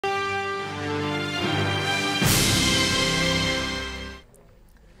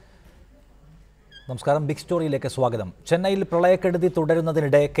നമസ്കാരം. ബിഗ് സ്റ്റോറിയിലേക്ക് സ്വാഗതം. ചെന്നൈയിൽ പ്രളയക്കെടുതി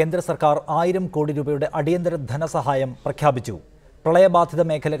തുടരുന്നതിനിടെ കേന്ദ്ര സർക്കാർ 1000 കോടി രൂപയുടെ അടിയന്തര ധനസഹായം പ്രഖ്യാപിച്ചു. പ്രളയബാധിത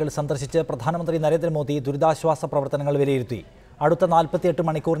മേഖലകൾ സന്ദർശിച്ച് പ്രധാനമന്ത്രി നരേന്ദ്രമോദി ദുരിതാശ്വാസ പ്രവർത്തനങ്ങൾ വിലയിരുത്തി. അടുത്ത 48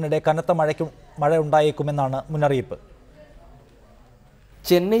 മണിക്കൂറിനിടെ കനത്ത മഴ ഉണ്ടായേക്കുമെന്നാണ് മുന്നറിയിപ്പ്.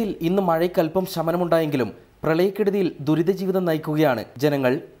 ചെന്നൈയിൽ ഇന്ന് മഴയ്ക്കൽപ്പം ശമനമുണ്ടായെങ്കിലും പ്രളയക്കെടുതിയിൽ ദുരിതജീവിതം നയിക്കുകയാണ്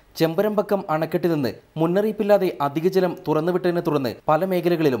ജനങ്ങൾ. ചെമ്പരമ്പക്കം അണക്കെട്ടിൽ നിന്ന് മുന്നറിയിപ്പില്ലാതെ അധിക ജലം തുറന്നുവിട്ടതിനെ തുടർന്ന് പല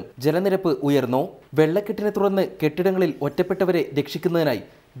മേഖലകളിലും ജലനിരപ്പ് ഉയർന്നു. വെള്ളക്കെട്ടിനെ തുടർന്ന് കെട്ടിടങ്ങളിൽ ഒറ്റപ്പെട്ടവരെ രക്ഷിക്കുന്നതിനായി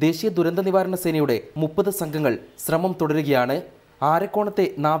ദേശീയ ദുരന്ത നിവാരണ സേനയുടെ 30 സംഘങ്ങൾ ശ്രമം തുടരുകയാണ്. ആരക്കോണത്തെ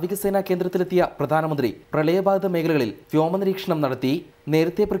നാവികസേനാ കേന്ദ്രത്തിലെത്തിയ പ്രധാനമന്ത്രി പ്രളയബാധിത മേഖലകളിൽ വ്യോമനിരീക്ഷണം നടത്തി.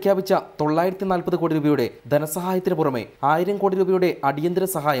 നേരത്തെ പ്രഖ്യാപിച്ച 940 കോടി രൂപയുടെ ധനസഹായത്തിന് പുറമെ 1000 കോടി രൂപയുടെ അടിയന്തര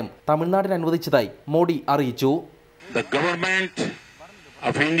സഹായം തമിഴ്നാടിന് അനുവദിച്ചതായി മോഡി അറിയിച്ചു.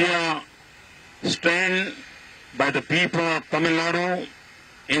 Of India stand by the people of Tamil Nadu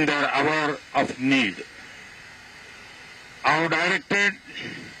in their hour of need. I have directed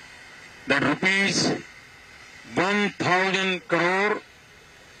that rupees 1,000 crore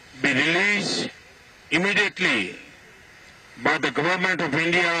be released immediately by the government of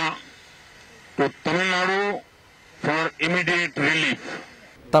India to Tamil Nadu for immediate relief.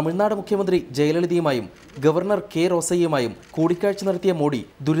 Tamil Nadu മുഖ്യമന്ത്രി ജയലളിതയുമായും governor K റോസയ്യയുമായും കൂടിക്കാഴ്ച നടത്തിയ മോഡി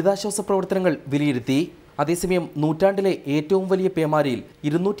ദുരിതാശ്വാസ പ്രവർത്തനങ്ങൾ വിലയിരുത്തി. അതേസമയം നൂറ്റാണ്ടിലെ ഏറ്റവും വലിയ പേമാരിയിൽ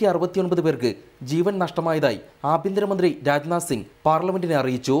 269 പേർക്ക് ജീവൻ നഷ്ടമായതായി ആഭ്യന്തരമന്ത്രി രാജ്നാഥ് സിംഗ് പാർലമെന്റിനെ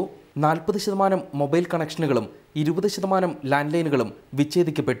അറിയിച്ചു. 40% മൊബൈൽ കണക്ഷനുകളും 20% ലാൻഡ് ലൈനുകളും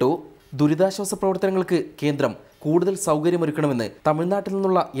വിച്ഛേദിക്കപ്പെട്ടു. ദുരിതാശ്വാസ പ്രവർത്തനങ്ങൾക്ക് കേന്ദ്രം കൂടുതൽ സൗകര്യമൊരുക്കണമെന്ന് തമിഴ്നാട്ടിൽ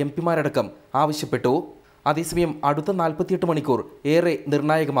നിന്നുള്ള എംപിമാരടക്കം ആവശ്യപ്പെട്ടു. അതേസമയം അടുത്ത 48 മണിക്കൂർ ഏറെ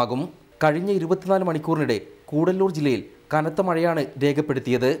നിർണായകമാകും. കഴിഞ്ഞ 24 മണിക്കൂറിനിടെ കൂടല്ലൂർ ജില്ലയിൽ കനത്ത മഴയാണ്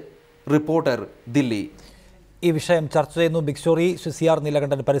രേഖപ്പെടുത്തിയത്. റിപ്പോർട്ടർ, ദില്ലി. ഈ വിഷയം ചർച്ച ചെയ്യുന്നു ബിഗ് സ്റ്റോറി. CR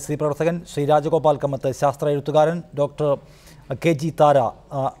നീലകണ്ഠൻ പരിസ്ഥിതി പ്രവർത്തകൻ, ശ്രീ രാജഗോപാൽ കമ്മത്ത് ശാസ്ത്ര എഴുത്തുകാരൻ, ഡോക്ടർ KG താര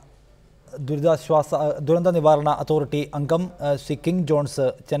ദുരന്ത നിവാരണ അതോറിറ്റി അംഗം, ശ്രീ കിങ് ജോൺസ്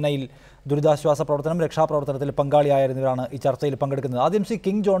ചെന്നൈയിൽ ദുരിതാശ്വാസ പ്രവർത്തനം രക്ഷാപ്രവർത്തനത്തിൽ പങ്കാളിയായിരുന്നവരാണ് ഈ ചർച്ചയിൽ പങ്കെടുക്കുന്നത്. ആദ്യം ശ്രീ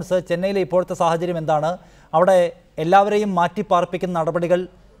കിങ് ജോൺസ്, ചെന്നൈയിലെ ഇപ്പോഴത്തെ സാഹചര്യം എന്താണ്? അവിടെ എല്ലാവരെയും മാറ്റിപ്പാർപ്പിക്കുന്ന നടപടികൾ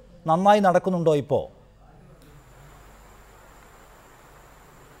നന്നായി നടക്കുന്നുണ്ടോ ഇപ്പോൾ?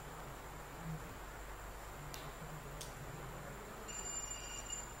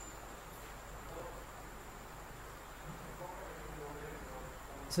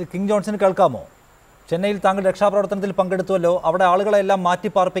 ശ്രീ കിങ് ജോൺസിന് കേൾക്കാമോ? ചെന്നൈയിൽ താങ്കൾ രക്ഷാപ്രവർത്തനത്തിൽ പങ്കെടുത്തുവല്ലോ. അവിടെ ആളുകളെല്ലാം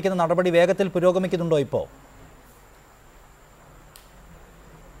മാറ്റിപ്പാർപ്പിക്കുന്ന നടപടി വേഗത്തിൽ പുരോഗമിക്കുന്നുണ്ടോ ഇപ്പോൾ?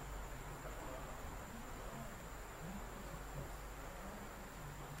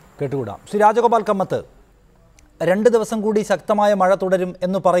 കേട്ടുകൂടാം. ശ്രീ രാജഗോപാൽ കമ്മത്ത്, 2 ദിവസം കൂടി ശക്തമായ മഴ തുടരും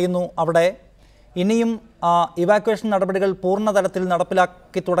എന്ന് പറയുന്നു. അവിടെ ഇനിയും ഇവാക്വേഷൻ നടപടികൾ പൂർണ്ണതലത്തിൽ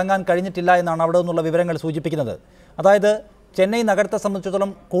നടപ്പിലാക്കി തുടങ്ങാൻ കഴിഞ്ഞിട്ടില്ല എന്നാണ് അവിടെ നിന്നുള്ള വിവരങ്ങൾ സൂചിപ്പിക്കുന്നത്. അതായത് ചെന്നൈ നഗരത്തെ സംബന്ധിച്ചിടത്തോളം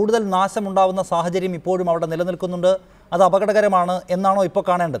കൂടുതൽ നാശമുണ്ടാവുന്ന സാഹചര്യം ഇപ്പോഴും അവിടെ നിലനിൽക്കുന്നുണ്ട്. അത് അപകടകരമാണ് എന്നാണോ ഇപ്പോൾ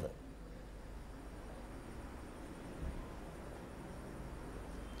കാണേണ്ടത്?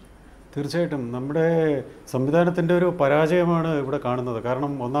 തീർച്ചയായിട്ടും നമ്മുടെ സംവിധാനത്തിൻ്റെ ഒരു പരാജയമാണ് ഇവിടെ കാണുന്നത്.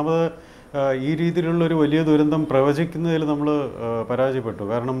 കാരണം ഒന്നാമത് ഈ രീതിയിലുള്ളൊരു വലിയ ദുരന്തം പ്രവചിക്കുന്നതിൽ നമ്മൾ പരാജയപ്പെട്ടു.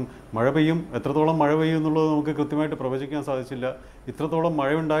 കാരണം മഴ പെയ്യും, എത്രത്തോളം മഴ പെയ്യും എന്നുള്ളത് നമുക്ക് കൃത്യമായിട്ട് പ്രവചിക്കാൻ സാധിച്ചില്ല. ഇത്രത്തോളം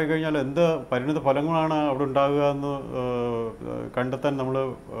മഴ ഉണ്ടായി കഴിഞ്ഞാൽ എന്ത് പരിണിത ഫലങ്ങളാണ് അവിടെ ഉണ്ടാകുക എന്ന് കണ്ടെത്താൻ നമ്മൾ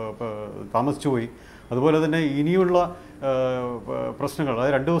താമസിച്ചു പോയി. അതുപോലെ തന്നെ ഇനിയുള്ള പ്രശ്നങ്ങൾ,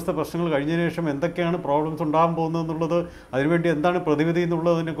 അതായത് 2 ദിവസത്തെ പ്രശ്നങ്ങൾ കഴിഞ്ഞതിന് ശേഷം എന്തൊക്കെയാണ് പ്രോബ്ലംസ് ഉണ്ടാകാൻ പോകുന്നതെന്നുള്ളത്, അതിനുവേണ്ടി എന്താണ് പ്രതിവിധി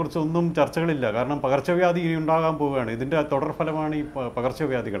എന്നുള്ളതിനെക്കുറിച്ചൊന്നും ചർച്ചകളില്ല. കാരണം പകർച്ചവ്യാധി ഇനി ഉണ്ടാകാൻ പോവുകയാണ്. ഇതിൻ്റെ തുടർഫലമാണ് ഈ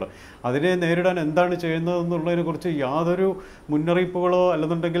പകർച്ചവ്യാധികൾ. അതിനെ നേരിടാൻ എന്താണ് ചെയ്യുന്നതെന്നുള്ളതിനെക്കുറിച്ച് യാതൊരു മുന്നറിയിപ്പുകളോ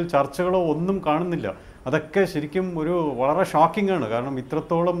അല്ലെന്നുണ്ടെങ്കിൽ ചർച്ചകളോ ഒന്നും കാണുന്നില്ല. അതൊക്കെ ശരിക്കും വളരെ ഷോക്കിംഗ് ആണ്. കാരണം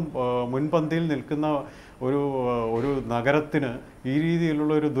ഇത്രത്തോളം മുൻപന്തിയിൽ നിൽക്കുന്ന ഒരു നഗരത്തിന് ഈ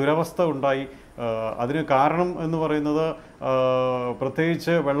രീതിയിലുള്ള ഒരു ദുരവസ്ഥ ഉണ്ടായി. അതിന് കാരണം എന്ന് പറയുന്നത്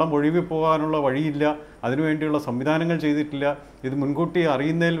പ്രത്യേകിച്ച് വെള്ളം ഒഴുകിപ്പോകാനുള്ള വഴിയില്ല, അതിനുവേണ്ടിയുള്ള സംവിധാനങ്ങൾ ചെയ്തിട്ടില്ല, ഇത് മുൻകൂട്ടി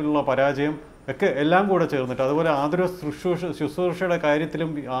അറിയുന്നതിലുള്ള പരാജയം ഒക്കെ എല്ലാം കൂടെ ചേർന്നിട്ട്, അതുപോലെ ആതുര ശുശ്രൂഷയുടെ കാര്യത്തിലും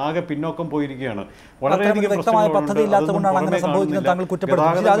ആകെ പിന്നോക്കം പോയിരിക്കുകയാണ്. വളരെയധികം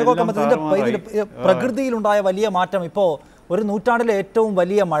പ്രകൃതിയിലുണ്ടായ വലിയ മാറ്റം, ഇപ്പോൾ ഒരു നൂറ്റാണ്ടിലെ ഏറ്റവും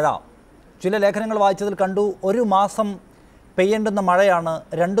വലിയ മഴ, ചില ലേഖനങ്ങൾ വായിച്ചതിൽ കണ്ടു 1 മാസം പെയ്യേണ്ടുന്ന മഴയാണ്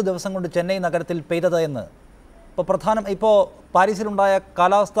 2 ദിവസം കൊണ്ട് ചെന്നൈ നഗരത്തിൽ പെയ്തത് എന്ന്. ഇപ്പോൾ പാരീസിലുണ്ടായ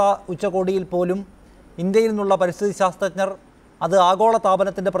കാലാവസ്ഥാ ഉച്ചകോടിയിൽ പോലും ഇന്ത്യയിൽ നിന്നുള്ള പരിസ്ഥിതി ശാസ്ത്രജ്ഞർ അത് ആഗോള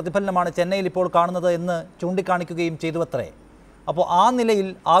താപനത്തിൻ്റെ പ്രതിഫലനമാണ് ചെന്നൈയിൽ ഇപ്പോൾ കാണുന്നത് എന്ന് ചൂണ്ടിക്കാണിക്കുകയും ചെയ്തുവത്രേ. അപ്പോൾ ആ നിലയിൽ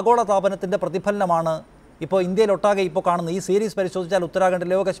ആഗോള താപനത്തിൻ്റെ പ്രതിഫലനമാണ് ഇപ്പോൾ ഇന്ത്യയിലൊട്ടാകെ ഇപ്പോൾ കാണുന്നത്. ഈ സീരീസ് പരിശോധിച്ചാൽ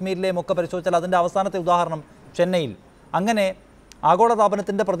ഉത്തരാഖണ്ഡിലെയോ കശ്മീരിലെയും ഒക്കെ പരിശോധിച്ചാൽ അതിൻ്റെ അവസാനത്തെ ഉദാഹരണം ചെന്നൈയിൽ. അങ്ങനെ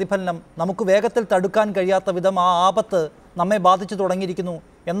ആഗോളതാപനത്തിൻ്റെ പ്രതിഫലനം നമുക്ക് വേഗത്തിൽ തടുക്കാൻ കഴിയാത്ത വിധം ആ ആപത്ത് നമ്മെ ബാധിച്ചു തുടങ്ങിയിരിക്കുന്നു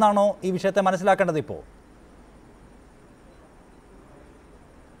എന്നാണോ ഈ വിഷയത്തെ മനസ്സിലാക്കേണ്ടത് ഇപ്പോൾ?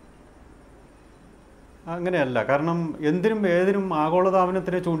 അങ്ങനെയല്ല. കാരണം എന്തിനും ഏതിനും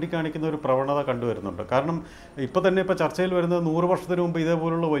ആഗോളതാപനത്തിനെ ചൂണ്ടിക്കാണിക്കുന്ന ഒരു പ്രവണത കണ്ടുവരുന്നുണ്ട്. കാരണം ഇപ്പോൾ തന്നെ ചർച്ചയിൽ വരുന്നത് 100 വർഷത്തിന് മുമ്പ്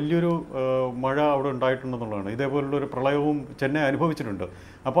ഇതേപോലുള്ള വലിയൊരു മഴ അവിടെ ഉണ്ടായിട്ടുണ്ടെന്നുള്ളതാണ്. ഇതേപോലുള്ള ഒരു പ്രളയവും ചെന്നൈ അനുഭവിച്ചിട്ടുണ്ട്.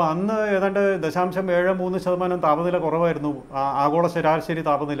 അപ്പോൾ അന്ന് ഏതാണ്ട് 0.73% താപനില കുറവായിരുന്നു ആഗോള ശരാശരി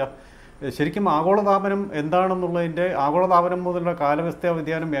താപനില. ശരിക്കും ആഗോളതാപനം എന്താണെന്നുള്ളതിൻ്റെ ആഗോളതാപനം മുതലുള്ള കാലാവസ്ഥാ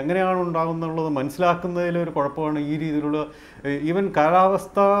വ്യതിയാനം എങ്ങനെയാണ് ഉണ്ടാകുന്നുള്ളത് മനസ്സിലാക്കുന്നതിലൊരു കുഴപ്പമാണ് ഈ രീതിയിലുള്ള ഈവൻ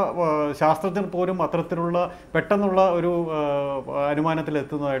കാലാവസ്ഥ ശാസ്ത്രജ്ഞർ പോലും അത്തരത്തിലുള്ള പെട്ടെന്നുള്ള ഒരു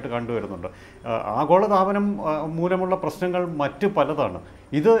അനുമാനത്തിലെത്തുന്നതായിട്ട് കണ്ടുവരുന്നുണ്ട്. ആഗോളതാപനം മൂലമുള്ള പ്രശ്നങ്ങൾ മറ്റ് പലതാണ്.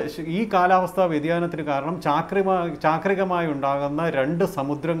 ഇത് ഈ കാലാവസ്ഥാ വ്യതിയാനത്തിന് കാരണം ചാക്രികമായി ഉണ്ടാകുന്ന 2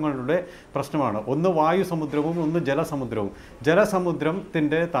 സമുദ്രങ്ങളുടെ പ്രശ്നമാണ്. ഒന്ന് വായു സമുദ്രവും ഒന്ന് ജലസമുദ്രവും.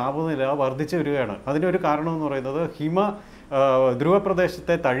 ജലസമുദ്രത്തിൻ്റെ താപനില വർദ്ധിച്ചു വരികയാണ്. അതിനൊരു കാരണമെന്ന് പറയുന്നത്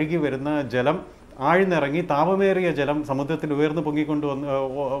ധ്രുവപ്രദേശത്തെ തഴുകി വരുന്ന ജലം ആഴ്ന്നിറങ്ങി താപമേറിയ ജലം സമുദ്രത്തിൽ ഉയർന്നു പൊങ്ങിക്കൊണ്ട്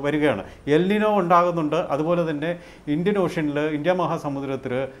വരികയാണ്. എൽനിനോ ഉണ്ടാകുന്നുണ്ട്. അതുപോലെ തന്നെ ഇന്ത്യൻ ഓഷ്യനിൽ, ഇന്ത്യ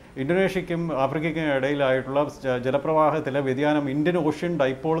മഹാസമുദ്രത്തിൽ ഇന്തോനേഷ്യയ്ക്കും ആഫ്രിക്കയ്ക്കും ഇടയിലായിട്ടുള്ള ജലപ്രവാഹത്തിലെ വ്യതിയാനം, ഇന്ത്യൻ ഓഷ്യൻ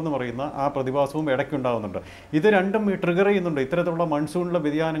ഡൈപോൾ എന്ന് പറയുന്ന ആ പ്രതിഭാസവും ഇടയ്ക്കുണ്ടാകുന്നുണ്ട്. ഇത് രണ്ടും ട്രിഗർ ചെയ്യുന്നുണ്ട്. ഇത്തരത്തിലുള്ള മൺസൂണിലെ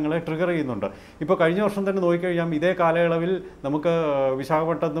വ്യതിയാനങ്ങളെ ട്രിഗർ ചെയ്യുന്നുണ്ട്. ഇപ്പോൾ കഴിഞ്ഞ വർഷം തന്നെ നോക്കിക്കഴിഞ്ഞാൽ ഇതേ കാലയളവിൽ നമുക്ക്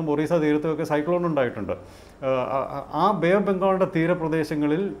വിശാഖപട്ടണത്തും ഒറീസ തീരത്തുമൊക്കെ സൈക്ലോൺ ഉണ്ടായിട്ടുണ്ട്. ആ ബേ ഓഫ് ബംഗാളിൻ്റെ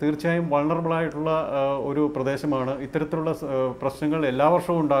തീരപ്രദേശങ്ങളിൽ തീർച്ചയായും വൾണറബിളായിട്ടുള്ള ഒരു പ്രദേശമാണ്. ഇത്തരത്തിലുള്ള പ്രശ്നങ്ങൾ എല്ലാ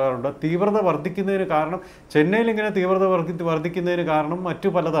വർഷവും ഉണ്ടാകാറുണ്ട്. തീവ്രത വർദ്ധിക്കുന്നതിന് കാരണം, ചെന്നൈയിൽ ഇങ്ങനെ തീവ്രത വർദ്ധിക്കുന്നതിന് കാരണം മറ്റു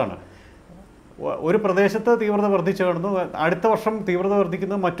പലതാണ്. ഒരു പ്രദേശത്ത് തീവ്രത വർദ്ധിച്ചു കിടന്നു, അടുത്ത വർഷം തീവ്രത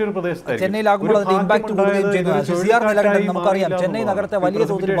വർദ്ധിക്കുന്നത് മറ്റൊരു പ്രദേശത്തായിരിക്കും. നമുക്കറിയാം ചെന്നൈ നഗരത്തെ വലിയ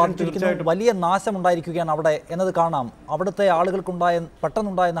തോതിൽ ബാധിച്ചിരിക്കുന്നു, വലിയ നാശം ഉണ്ടായിരിക്കുകയാണ് അവിടെ എന്നത് കാണാം. അവിടുത്തെ ആളുകൾക്കുണ്ടായ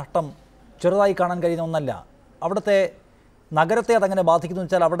പെട്ടെന്നുണ്ടായ നഷ്ടം ചെറുതായി കാണാൻ കഴിയുന്ന ഒന്നല്ല. അവിടുത്തെ നഗരത്തെ അതങ്ങനെ ബാധിക്കുന്നു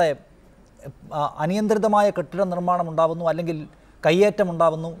വെച്ചാൽ അവിടെ അനിയന്ത്രിതമായ കെട്ടിട നിർമ്മാണം ഉണ്ടാകുന്നു, അല്ലെങ്കിൽ കയ്യേറ്റം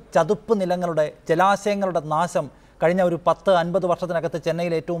ഉണ്ടാകുന്നു. ചതുപ്പ് നിലങ്ങളുടെ, ജലാശയങ്ങളുടെ നാശം കഴിഞ്ഞ ഒരു 10-50 വർഷത്തിനകത്ത്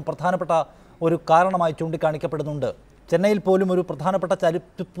ചെന്നൈയിൽ ഏറ്റവും പ്രധാനപ്പെട്ട ഒരു കാരണമായി ചൂണ്ടിക്കാണിക്കപ്പെടുന്നുണ്ട്. ചെന്നൈയിൽ പോലും ഒരു പ്രധാനപ്പെട്ട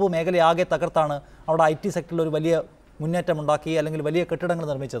ചതുപ്പ് മേഖലയാകെ തകർത്താണ് അവിടെ IT സെക്ടറിൽ ഒരു വലിയ മുന്നേറ്റം ഉണ്ടാക്കി, അല്ലെങ്കിൽ വലിയ കെട്ടിടങ്ങൾ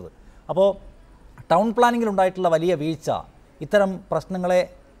നിർമ്മിച്ചത്. അപ്പോൾ ടൗൺ പ്ലാനിങ്ങിൽ ഉണ്ടായിട്ടുള്ള വലിയ വീഴ്ച ഇത്തരം പ്രശ്നങ്ങളെ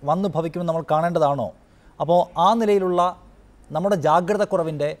വന്നു ഭവിക്കുമെന്ന് നമ്മൾ കാണേണ്ടതാണോ? അപ്പോൾ ആ നിലയിലുള്ള നമ്മുടെ ജാഗ്രത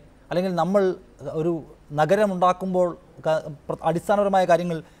കുറവിൻ്റെ, അല്ലെങ്കിൽ നമ്മൾ ഒരു നഗരമുണ്ടാക്കുമ്പോൾ അടിസ്ഥാനപരമായ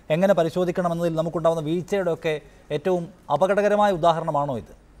കാര്യങ്ങൾ എങ്ങനെ പരിശോധിക്കണമെന്നതിൽ നമുക്കുണ്ടാകുന്ന വീഴ്ചയുടെയൊക്കെ ഏറ്റവും അപകടകരമായ ഉദാഹരണമാണോ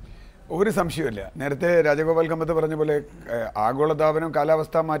ഇത്? ഒരു സംശയമില്ല. നേരത്തെ രാജഗോപാൽ കമ്പത്ത് പറഞ്ഞ പോലെ ആഗോളതാപനം,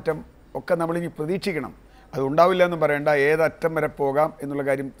 കാലാവസ്ഥാ മാറ്റം ഒക്കെ നമ്മളിനി പ്രതീക്ഷിക്കണം. അത് ഉണ്ടാവില്ല എന്നും പറയേണ്ട, ഏതറ്റം വരെ പോകാം എന്നുള്ള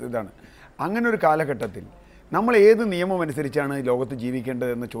കാര്യം ഇതാണ്. അങ്ങനെ ഒരു കാലഘട്ടത്തിൽ നമ്മൾ ഏത് നിയമം അനുസരിച്ചാണ് ലോകത്ത്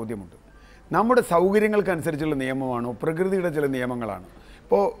ജീവിക്കേണ്ടതെന്ന ചോദ്യമുണ്ട്. നമ്മുടെ സൗകര്യങ്ങൾക്കനുസരിച്ചുള്ള നിയമമാണോ, പ്രകൃതിയുടെ ചില നിയമങ്ങളാണ്?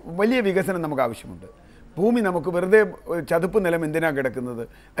 ഇപ്പോൾ വലിയ വികസനം നമുക്ക് ആവശ്യമുണ്ട്. ഭൂമി നമുക്ക് വെറുതെ ചതുപ്പ് നിലം എന്തിനാണ് കിടക്കുന്നത്,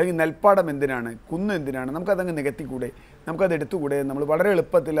 അല്ലെങ്കിൽ നെൽപ്പാടം എന്തിനാണ്, കുന്ന് എന്തിനാണ്, നമുക്കതങ്ങ് നികത്തിക്കൂടെ, നമുക്കത് എടുത്തുകൂടെ? നമ്മൾ വളരെ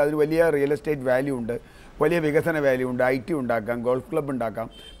എളുപ്പത്തിൽ അതിൽ വലിയ റിയൽ എസ്റ്റേറ്റ് വാല്യൂ ഉണ്ട്, വലിയ വികസന വാല്യൂ ഉണ്ട്, IT ഉണ്ടാക്കാം, ഗോൾഫ് ക്ലബ്ബ് ഉണ്ടാക്കാം,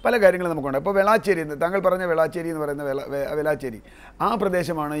 പല കാര്യങ്ങളും നമുക്കുണ്ട്. ഇപ്പോൾ വെളാച്ചേരി, താങ്കൾ പറഞ്ഞ വെളാച്ചേരി എന്ന് പറയുന്ന വെളാച്ചേരി, ആ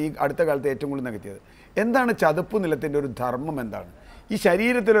പ്രദേശമാണ് ഈ അടുത്ത കാലത്ത് ഏറ്റവും കൂടുതൽ നികത്തിയത്. എന്താണ് ചതുപ്പ് നിലത്തിൻ്റെ ഒരു ധർമ്മം? എന്താണ്? ഈ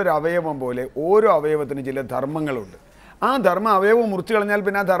ശരീരത്തിലൊരു അവയവം പോലെ ഓരോ അവയവത്തിനും ചില ധർമ്മങ്ങളുണ്ട്. ആ അവയവം മുറിച്ച് കളഞ്ഞാൽ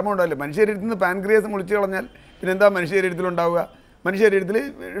പിന്നെ ആ ധർമ്മം ഉണ്ടാവില്ല. മനുഷ്യരീരത്തിൽ നിന്ന് പാൻക്രിയാസ് മുറിച്ച് കളഞ്ഞാൽ പിന്നെ എന്താ മനുഷ്യരീരത്തിലുണ്ടാവുക? മനുഷ്യരീരത്തിൽ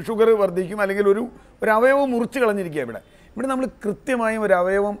ഷുഗർ വർദ്ധിക്കും, അല്ലെങ്കിൽ ഒരു അവയവം മുറിച്ച് കളഞ്ഞിരിക്കുക. ഇവിടെ നമ്മൾ കൃത്യമായും ഒരു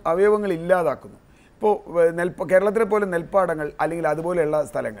അവയവങ്ങൾ ഇല്ലാതാക്കുന്നു. ഇപ്പോൾ കേരളത്തിലെ പോലെ നെൽപ്പാടങ്ങൾ, അല്ലെങ്കിൽ അതുപോലെയുള്ള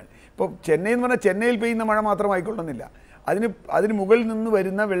സ്ഥലങ്ങൾ, ഇപ്പോൾ ചെന്നൈ എന്ന് പറഞ്ഞാൽ ചെന്നൈയിൽ പെയ്യുന്ന മഴ മാത്രമായിക്കൊള്ളുന്നില്ല, അതിന് മുകളിൽ നിന്ന്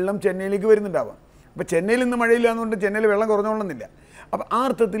വരുന്ന വെള്ളം ചെന്നൈയിലേക്ക് വരുന്നുണ്ടാവാം. അപ്പോൾ ചെന്നൈയിൽ നിന്ന് മഴയില്ല എന്നുകൊണ്ട് ചെന്നൈയിൽ വെള്ളം കുറഞ്ഞോളുന്നില്ല. അപ്പോൾ ആ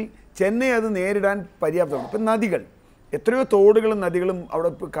അർത്ഥത്തിൽ ചെന്നൈ അത് നേരിടാൻ പര്യാപ്തമാണ്. ഇപ്പം നദികൾ, എത്രയോ തോടുകളും നദികളും അവിടെ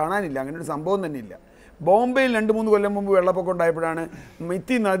കാണാനില്ല, അങ്ങനെ ഒരു സംഭവം തന്നെയില്ല. ബോംബെയിൽ 2-3 കൊല്ലം മുമ്പ് വെള്ളപ്പൊക്കം ഉണ്ടായപ്പോഴാണ്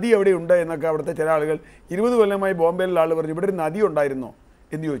മിത്തി നദി അവിടെ ഉണ്ട് എന്നൊക്കെ അവിടുത്തെ ചില ആളുകൾ, 20 കൊല്ലമായി ബോംബെയിലുള്ള ആൾ പറഞ്ഞു ഇവിടെ ഒരു നദി ഉണ്ടായിരുന്നോ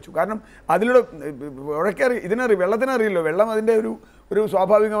എന്ന് ചോദിച്ചു. കാരണം അതിലൂടെ വെള്ളത്തിനറിയില്ലോ, വെള്ളം അതിൻ്റെ ഒരു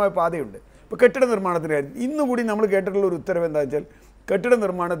സ്വാഭാവികമായ പാതയുണ്ട്. ഇപ്പോൾ കെട്ടിട നിർമ്മാണത്തിൻ്റെ കാര്യം ഇന്നുകൂടി നമ്മൾ കേട്ടിട്ടുള്ള ഒരു ഉത്തരവ് എന്താ വെച്ചാൽ, കെട്ടിട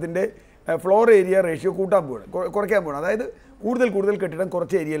നിർമ്മാണത്തിൻ്റെ ഫ്ലോർ ഏരിയ റേഷ്യോ കുറയ്ക്കാൻ പോകണം. അതായത് കൂടുതൽ കെട്ടിടം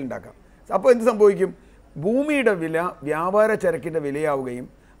കുറച്ച് ഏരിയയിൽ ഉണ്ടാക്കാം. അപ്പോൾ എന്ത് സംഭവിക്കും? ഭൂമിയുടെ വില വ്യാപാര ചരക്കിൻ്റെ വിലയാവുകയും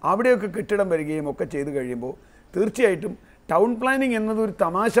അവിടെയൊക്കെ കെട്ടിടം വരികയും ഒക്കെ ചെയ്തു കഴിയുമ്പോൾ തീർച്ചയായിട്ടും ടൗൺ പ്ലാനിങ് എന്നതൊരു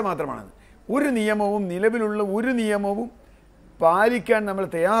തമാശ മാത്രമാണ്. നിലവിലുള്ള ഒരു നിയമവും പാലിക്കാൻ നമ്മൾ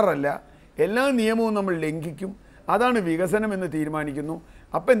തയ്യാറല്ല. എല്ലാ നിയമവും നമ്മൾ ലംഘിക്കും. അതാണ് വികസനം എന്ന് തീരുമാനിക്കുന്നു.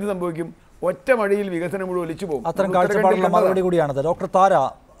 അപ്പം എന്ത് സംഭവിക്കും? ഒറ്റ മഴയിൽ വികസനം മുഴുവൻ ഒലിച്ചു പോകും. അത്തരം കാഴ്ചപ്പാടുള്ള മറുപടി കൂടിയാണത്. ഡോക്ടർ താര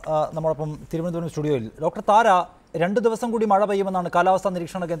നമ്മളൊപ്പം തിരുവനന്തപുരം സ്റ്റുഡിയോയിൽ. ഡോക്ടർ താര, 2 ദിവസം കൂടി മഴ പെയ്യുമെന്നാണ് കാലാവസ്ഥാ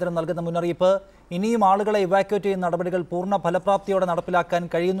നിരീക്ഷണ കേന്ദ്രം നൽകുന്ന മുന്നറിയിപ്പ്. ഇനിയും ആളുകളെ ഇവാക്യുവേറ്റ് ചെയ്യുന്ന നടപടികൾ പൂർണ്ണ ഫലപ്രാപ്തിയോടെ നടപ്പിലാക്കാൻ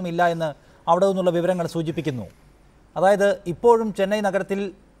കഴിയുന്നുമില്ല എന്ന് അവിടെ നിന്നുള്ള വിവരങ്ങൾ സൂചിപ്പിക്കുന്നു. അതായത് ഇപ്പോഴും ചെന്നൈ നഗരത്തിൽ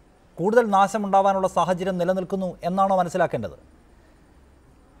കൂടുതൽ നാശമുണ്ടാവാനുള്ള സാഹചര്യം നിലനിൽക്കുന്നു എന്നാണോ മനസ്സിലാക്കേണ്ടത്?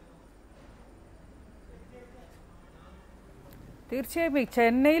 തീർച്ചയായും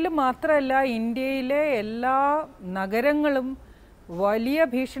ചെന്നൈയിൽ മാത്രമല്ല, ഇന്ത്യയിലെ എല്ലാ നഗരങ്ങളും വലിയ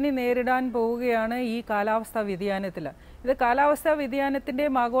ഭീഷണി നേരിടാൻ പോവുകയാണ് ഈ കാലാവസ്ഥാ വ്യതിയാനത്തിൽ. ഇത് കാലാവസ്ഥാ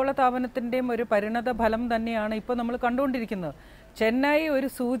വ്യതിയാനത്തിൻ്റെയും ആഗോളതാപനത്തിൻ്റെയും ഒരു പരിണത ഫലം തന്നെയാണ് ഇപ്പോൾ നമ്മൾ കണ്ടുകൊണ്ടിരിക്കുന്നത്. ചെന്നൈ ഒരു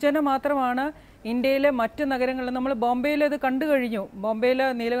സൂചന മാത്രമാണ് ഇന്ത്യയിലെ മറ്റ് നഗരങ്ങളിൽ. നമ്മൾ ബോംബെയിൽ ഇത് കണ്ടു കഴിഞ്ഞു. ബോംബെയിൽ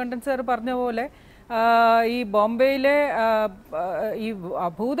നീലകണ്ഠൻ സാർ പറഞ്ഞ പോലെ ഈ ബോംബെയിലെ ഈ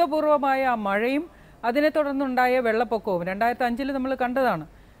അഭൂതപൂർവമായ മഴയും അതിനെ തുടർന്നുണ്ടായ വെള്ളപ്പൊക്കവും 2005 നമ്മൾ കണ്ടതാണ്.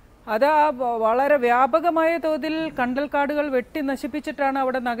 അത് വളരെ വ്യാപകമായ തോതിൽ കണ്ടൽക്കാടുകൾ വെട്ടി നശിപ്പിച്ചിട്ടാണ്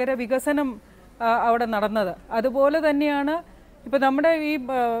അവിടെ നഗരവികസനം അവിടെ നടന്നത്. അതുപോലെ തന്നെയാണ് ഇപ്പോൾ നമ്മുടെ ഈ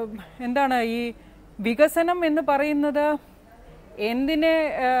എന്താണ് ഈ വികസനം എന്ന് പറയുന്നത് എന്തിനെ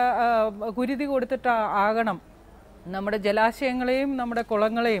കുരുതി കൊടുത്തിട്ട് ആകണം? നമ്മുടെ ജലാശയങ്ങളെയും നമ്മുടെ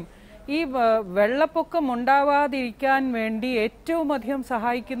കുളങ്ങളെയും ഈ വെള്ളപ്പൊക്കം ഉണ്ടാവാതിരിക്കാൻ വേണ്ടി ഏറ്റവും അധികം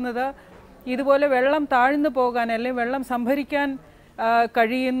സഹായിക്കുന്നത് ഇതുപോലെ വെള്ളം താഴ്ന്നു പോകാൻ അല്ലെങ്കിൽ വെള്ളം സംഭരിക്കാൻ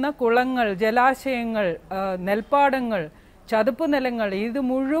കഴിയുന്ന കുളങ്ങൾ, ജലാശയങ്ങൾ, നെൽപ്പാടങ്ങൾ, ചതുപ്പ് നിലങ്ങൾ, ഇത്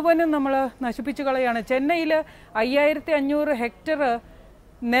മുഴുവനും നമ്മൾ നശിപ്പിച്ചു കളയാണ്. ചെന്നൈയിൽ 5500 ഹെക്ടർ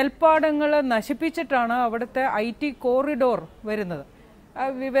നെൽപ്പാടങ്ങൾ നശിപ്പിച്ചിട്ടാണ് അവിടുത്തെ IT കോറിഡോർ വരുന്നത്.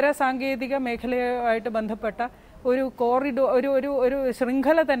 വിവര സാങ്കേതിക മേഖലയുമായിട്ട് ബന്ധപ്പെട്ട ഒരു കോറിഡോർ, ഒരു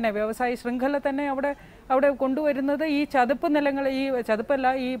ശൃംഖല തന്നെ, വ്യവസായ ശൃംഖല തന്നെ അവിടെ കൊണ്ടുവരുന്നത് ഈ ചതുപ്പ് നിലങ്ങൾ, ഈ ചതുപ്പല്ല,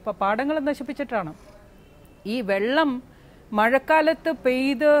 ഈ പാടങ്ങൾ നശിപ്പിച്ചിട്ടാണ്. ഈ വെള്ളം മഴക്കാലത്ത്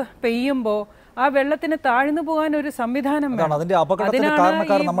പെയ്യുമ്പോൾ ആ വെള്ളത്തിന് താഴ്ന്നു പോകാൻ ഒരു സംവിധാനം വേണം. അതിന്റെ അപകടത്തിന്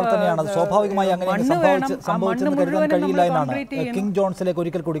കാരണക്കാർ നമ്മൾ തന്നെയാണ്. സ്വാഭാവികമായി അങ്ങനെ സംഭവിച്ചെന്ന് കരുതാൻ കഴിയില്ല എന്നാണ്. കിങ് ജോൺസിലേക്ക്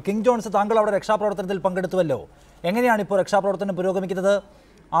ഒരിക്കൽ കൂടി. കിങ് ജോൺസ്, താങ്കൾ അവിടെ രക്ഷാപ്രവർത്തനത്തിൽ പങ്കെടുത്തുവല്ലോ. എങ്ങനെയാണ് ഇപ്പോൾ രക്ഷാപ്രവർത്തനം പുരോഗമിക്കുന്നത്?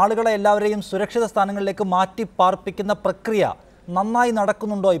 ആളുകളെ എല്ലാവരെയും സുരക്ഷിത സ്ഥാനങ്ങളിലേക്ക് മാറ്റി പാർപ്പിക്കുന്ന പ്രക്രിയ നന്നായി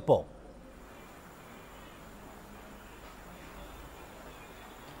നടക്കുന്നുണ്ടോ ഇപ്പോൾ?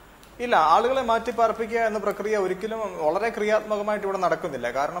 ഇല്ല, ആളുകളെ മാറ്റി പാർപ്പിക്കുക എന്ന പ്രക്രിയ ഒരിക്കലും വളരെ ക്രിയാത്മകമായിട്ട് ഇവിടെ നടക്കുന്നില്ല.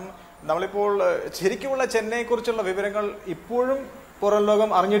 കാരണം നമ്മളിപ്പോൾ ശരിക്കുമുള്ള ചെന്നൈയെ കുറിച്ചുള്ള വിവരങ്ങൾ ഇപ്പോഴും പുറം ലോകം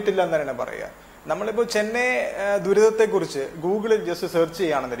അറിഞ്ഞിട്ടില്ല എന്ന് തന്നെ പറയുക. നമ്മളിപ്പോൾ ചെന്നൈ ദുരിതത്തെക്കുറിച്ച് ഗൂഗിളിൽ ജസ്റ്റ് സെർച്ച്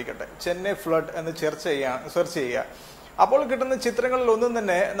ചെയ്യുകയാണെന്നിരിക്കട്ടെ, ചെന്നൈ ഫ്ലഡ് എന്ന് സെർച്ച് ചെയ്യുക. അപ്പോൾ കിട്ടുന്ന ചിത്രങ്ങളിൽ ഒന്നും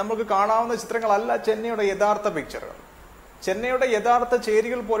തന്നെ നമുക്ക് കാണാവുന്ന ചിത്രങ്ങളല്ല ചെന്നൈയുടെ യഥാർത്ഥ പിക്ചറുകൾ. ചെന്നൈയുടെ യഥാർത്ഥ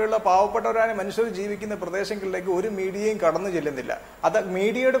ചേരികൾ പോലെയുള്ള പാവപ്പെട്ടവരായ മനുഷ്യർ ജീവിക്കുന്ന പ്രദേശങ്ങളിലേക്ക് ഒരു മീഡിയയും കടന്നു ചെല്ലുന്നില്ല. അത്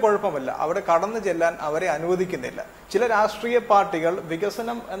മീഡിയയുടെ കുഴപ്പമല്ല, അവിടെ കടന്നു ചെല്ലാൻ അവരെ അനുവദിക്കുന്നില്ല. ചില രാഷ്ട്രീയ പാർട്ടികൾ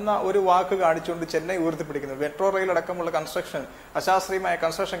വികസനം എന്ന ഒരു വാക്ക് കാണിച്ചുകൊണ്ട് ചെന്നൈ ഉയർത്തിപ്പിടിക്കുന്നു. മെട്രോ റെയിൽ അടക്കമുള്ള കൺസ്ട്രക്ഷൻ, അശാസ്ത്രീയമായ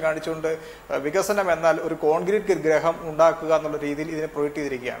കൺസ്ട്രക്ഷൻ കാണിച്ചുകൊണ്ട് വികസനം എന്നാൽ ഒരു കോൺക്രീറ്റ് ഗ്രഹം ഉണ്ടാക്കുക എന്നുള്ള രീതിയിൽ ഇതിനെ പ്രൊജക്ട്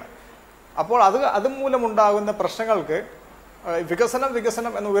ചെയ്തിരിക്കുകയാണ്. അപ്പോൾ അതുമൂലമുണ്ടാകുന്ന പ്രശ്നങ്ങൾക്ക്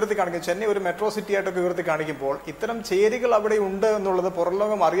വികസനം എന്ന് ഉയർത്തി കാണിക്കും. ചെന്നൈ ഒരു മെട്രോ സിറ്റി ആയിട്ടൊക്കെ ഉയർത്തി കാണിക്കുമ്പോൾ ഇത്തരം ചേരികൾ അവിടെ ഉണ്ട് എന്നുള്ളത്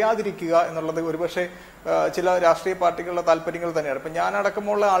പുറംലോകം അറിയാതിരിക്കുക എന്നുള്ളത് ഒരുപക്ഷെ ചില രാഷ്ട്രീയ പാർട്ടികളുടെ താല്പര്യങ്ങൾ തന്നെയാണ്. ഇപ്പം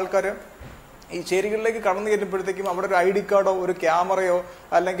ഞാനടക്കമുള്ള ആൾക്കാർ ഈ ചേരികളിലേക്ക് കടന്നു ചെല്ലുമ്പോഴത്തേക്കും അവിടെ ഒരു ID കാർഡോ ഒരു ക്യാമറയോ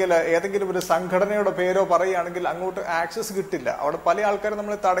അല്ലെങ്കിൽ ഏതെങ്കിലും ഒരു സംഘടനയുടെ പേരോ പറയുകയാണെങ്കിൽ അങ്ങോട്ട് ആക്സസ് കിട്ടില്ല. അവിടെ പല ആൾക്കാരും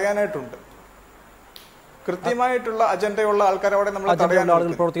നമ്മളെ തടയാനായിട്ടുണ്ട്. കൃത്യമായിട്ടുള്ള അജണ്ടയുള്ള ആൾക്കാർ അവിടെ നമ്മൾ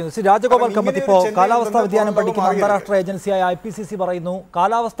പ്രവർത്തിക്കുന്നു. രാജഗോപാൽ കമ്മത്ത്, ഇപ്പോൾ കാലാവസ്ഥാ വ്യതിയാനം പഠിക്കുന്ന അന്താരാഷ്ട്ര ഏജൻസിയായ IPCC പറയുന്നു,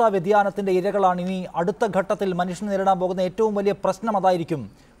 കാലാവസ്ഥാ വ്യതിയാനത്തിന്റെ ഇരകളാണ് ഇനി അടുത്ത ഘട്ടത്തിൽ മനുഷ്യൻ നേരിടാൻ പോകുന്ന ഏറ്റവും വലിയ പ്രശ്നം. അതായിരിക്കും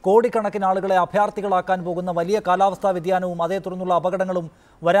കോടിക്കണക്കിന് ആളുകളെ അഭയാർത്ഥികളാക്കാൻ പോകുന്ന വലിയ കാലാവസ്ഥാ വ്യതിയാനവും അതേ തുടർന്നുള്ള അപകടങ്ങളും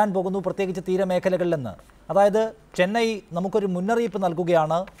വരാൻ പോകുന്നു, പ്രത്യേകിച്ച് തീരമേഖലകളിലെന്ന്. അതായത് ചെന്നൈ നമുക്കൊരു മുന്നറിയിപ്പ്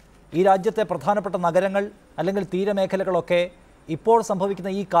നൽകുകയാണ്. ഈ രാജ്യത്തെ പ്രധാനപ്പെട്ട നഗരങ്ങൾ അല്ലെങ്കിൽ തീരമേഖലകളൊക്കെ ഇപ്പോൾ സംഭവിക്കുന്ന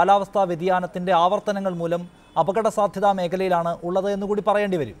ഈ കാലാവസ്ഥാ വ്യതിയാനത്തിൻ്റെ ആവർത്തനങ്ങൾ മൂലം അപകട സാധ്യതാ മേഖലയിലാണ് ഉള്ളത് എന്നുകൂടി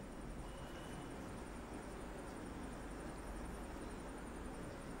പറയേണ്ടി വരും.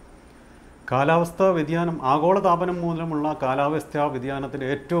 കാലാവസ്ഥാ വ്യതിയാനം, ആഗോളതാപനം മൂലമുള്ള കാലാവസ്ഥാ വ്യതിയാനത്തിന്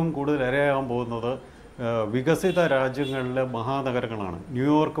ഏറ്റവും കൂടുതൽ ഇരയാകാൻ പോകുന്നത് വികസിത രാജ്യങ്ങളിലെ മഹാനഗരങ്ങളാണ്.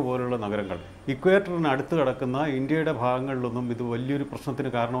 ന്യൂയോർക്ക് പോലുള്ള നഗരങ്ങൾ. ഇക്വേറ്ററിന് അടുത്ത് കിടക്കുന്ന ഇന്ത്യയുടെ ഭാഗങ്ങളിലൊന്നും ഇത് വലിയൊരു പ്രശ്നത്തിന്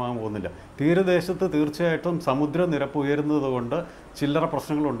കാരണമാകാൻ പോകുന്നില്ല. തീരദേശത്ത് തീർച്ചയായിട്ടും സമുദ്രനിരപ്പ് ഉയരുന്നത് കൊണ്ട് ചില്ലറ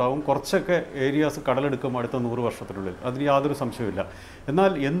പ്രശ്നങ്ങളുണ്ടാവും. കുറച്ചൊക്കെ ഏരിയാസ് കടലെടുക്കും അടുത്ത 100 വർഷത്തിനുള്ളിൽ, അതിന് യാതൊരു സംശയമില്ല.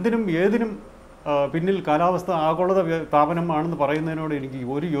 എന്നാൽ എന്തിനും ഏതിനും പിന്നിൽ ആഗോള താപനമാണെന്ന് പറയുന്നതിനോട് എനിക്ക്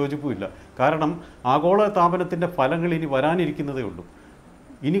ഒരു യോജിപ്പുമില്ല. കാരണം ആഗോള താപനത്തിൻ്റെ ഫലങ്ങൾ ഇനി വരാനിരിക്കുന്നതേ ഉള്ളൂ.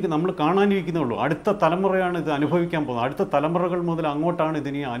 ഇനി നമ്മൾ കാണാനിരിക്കുന്നേ ഉള്ളൂ. അടുത്ത തലമുറയാണ് ഇത് അനുഭവിക്കാൻ പോകുന്നത്. അടുത്ത തലമുറകൾ മുതൽ അങ്ങോട്ടാണ്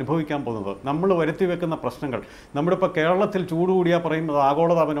ഇതിനി അനുഭവിക്കാൻ പോകുന്നത്. നമ്മൾ വരുത്തി വെക്കുന്ന പ്രശ്നങ്ങൾ, നമ്മുടെ ഇപ്പോൾ കേരളത്തിൽ ചൂട് കൂടിയാൽ പറയും അത്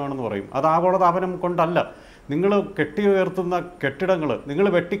ആഗോളതാപനമാണെന്ന് പറയും. അത് ആഗോളതാപനം കൊണ്ടല്ല. നിങ്ങൾ കെട്ടി ഉയർത്തുന്ന കെട്ടിടങ്ങൾ, നിങ്ങൾ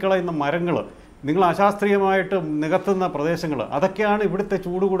വെട്ടിക്കളയുന്ന മരങ്ങൾ, നിങ്ങൾ അശാസ്ത്രീയമായിട്ട് നികത്തുന്ന പ്രദേശങ്ങൾ, അതൊക്കെയാണ് ഇവിടുത്തെ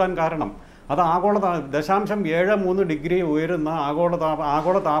ചൂട് കൂടാൻ കാരണം. അത് 0.73 ഡിഗ്രി ഉയരുന്ന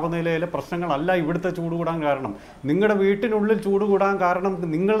ആഗോള താപനിലയിലെ പ്രശ്നങ്ങളല്ല ഇവിടുത്തെ ചൂട് കൂടാൻ കാരണം. നിങ്ങളുടെ വീട്ടിനുള്ളിൽ ചൂട് കൂടാൻ കാരണം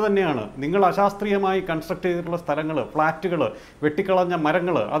നിങ്ങൾ തന്നെയാണ്. നിങ്ങൾ അശാസ്ത്രീയമായി കൺസ്ട്രക്ട് ചെയ്തിട്ടുള്ള സ്ഥലങ്ങൾ, ഫ്ലാറ്റുകൾ, വെട്ടിക്കളഞ്ഞ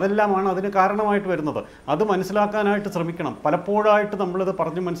മരങ്ങൾ, അതെല്ലാമാണ് അതിന് കാരണമായിട്ട് വരുന്നത്. അത് മനസ്സിലാക്കാനായിട്ട് ശ്രമിക്കണം. പലപ്പോഴായിട്ട് നമ്മളിത്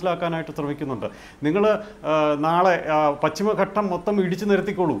പറഞ്ഞ് മനസ്സിലാക്കാനായിട്ട് ശ്രമിക്കുന്നുണ്ട്. നിങ്ങൾ നാളെ പശ്ചിമഘട്ടം മൊത്തം ഇടിച്ചു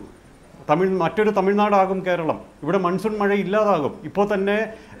നിരത്തിക്കോളൂ. മറ്റൊരു തമിഴ്നാടാകും കേരളം. ഇവിടെ മൺസൂൺ മഴ ഇല്ലാതാകും. ഇപ്പോൾ തന്നെ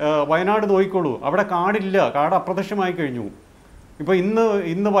വയനാട് നോക്കിക്കോളൂ, അവിടെ കാടില്ല, കാട് അപ്രത്യക്ഷമായി കഴിഞ്ഞു. ഇപ്പോൾ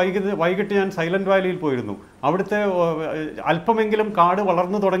ഇന്ന് വൈകിട്ട് ഞാൻ സൈലന്റ് വാലിയിൽ പോയിരുന്നു. അവിടുത്തെ അല്പമെങ്കിലും കാട്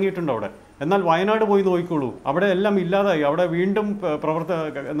വളർന്നു തുടങ്ങിയിട്ടുണ്ട് അവിടെ. എന്നാൽ വയനാട് പോയി നോക്കിക്കോളൂ, അവിടെ എല്ലാം ഇല്ലാതായി. അവിടെ വീണ്ടും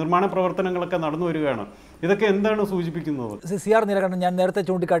നിർമ്മാണ പ്രവർത്തനങ്ങളൊക്കെ നടന്നു വരികയാണ്. ഇതൊക്കെ എന്താണ് സൂചിപ്പിക്കുന്നത്? CR നീലകണ്ഠൻ, ഞാൻ നേരത്തെ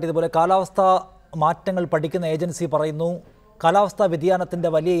ചൂണ്ടിക്കാട്ടിയതുപോലെ കാലാവസ്ഥാ മാറ്റങ്ങൾ പഠിക്കുന്ന ഏജൻസി പറയുന്നു കാലാവസ്ഥാ വ്യതിയാനത്തിൻ്റെ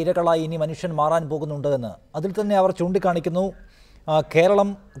വലിയ ഇരകളായി ഇനി മനുഷ്യൻ മാറാൻ പോകുന്നുണ്ട് എന്ന്. അതിൽ തന്നെ അവർ ചൂണ്ടിക്കാണിക്കുന്നു കേരളം,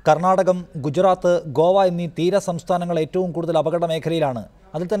 കർണാടകം, ഗുജറാത്ത്, ഗോവ എന്നീ തീര സംസ്ഥാനങ്ങൾ ഏറ്റവും കൂടുതൽ അപകട മേഖലയിലാണ്.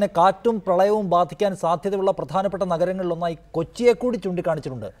 അതിൽ തന്നെ കാറ്റും പ്രളയവും ബാധിക്കാൻ സാധ്യതയുള്ള പ്രധാനപ്പെട്ട നഗരങ്ങളിലൊന്നായി കൊച്ചിയെ കൂടി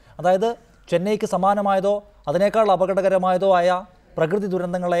ചൂണ്ടിക്കാണിച്ചിട്ടുണ്ട്. അതായത് ചെന്നൈക്ക് സമാനമായതോ അതിനേക്കാൾ അപകടകരമായതോ ആയ പ്രകൃതി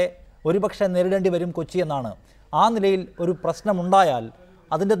ദുരന്തങ്ങളെ ഒരുപക്ഷെ നേരിടേണ്ടി വരും കൊച്ചി എന്നാണ്. ആ നിലയിൽ ഒരു പ്രശ്നമുണ്ടായാൽ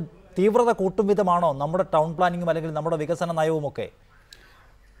അതിൻ്റെ തീവ്രത കൂട്ടും വിധമാണോ നമ്മുടെ ടൗൺ പ്ലാനിങ്ങും അല്ലെങ്കിൽ നമ്മുടെ വികസന നയവുമൊക്കെ?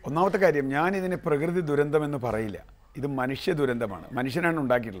 ഒന്നാമത്തെ കാര്യം, ഞാൻ ഇതിനെ പ്രകൃതി ദുരന്തമെന്ന് പറയില്ല. ഇത് മനുഷ്യ ദുരന്തമാണ്. മനുഷ്യനാണ്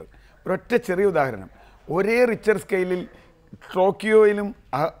ഉണ്ടാക്കിയിട്ടുള്ളത്. ഒരൊറ്റ ചെറിയ ഉദാഹരണം, ഒരേ റിച്ചർ സ്കെയിലിൽ ടോക്കിയോയിലും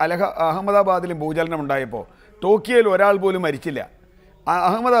അഹമ്മദാബാദിലും ഭൂചലനം ഉണ്ടായപ്പോൾ ടോക്കിയോയിൽ ഒരാൾ പോലും മരിച്ചില്ല.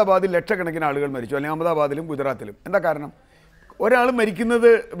 അഹമ്മദാബാദിൽ ലക്ഷക്കണക്കിന് ആളുകൾ മരിച്ചു, അല്ലെങ്കിൽ അഹമ്മദാബാദിലും ഗുജറാത്തിലും. എന്താ കാരണം? ഒരാൾ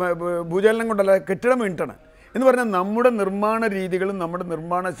മരിക്കുന്നത് ഭൂചലനം കൊണ്ടല്ല, കെട്ടിടം വീണിട്ടാണ്. എന്ന് പറഞ്ഞാൽ നമ്മുടെ നിർമ്മാണ രീതികളും നമ്മുടെ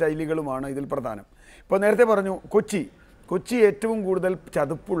നിർമ്മാണ ശൈലികളുമാണ് ഇതിൽ പ്രധാനം. ഇപ്പോൾ നേരത്തെ പറഞ്ഞു കൊച്ചി ഏറ്റവും കൂടുതൽ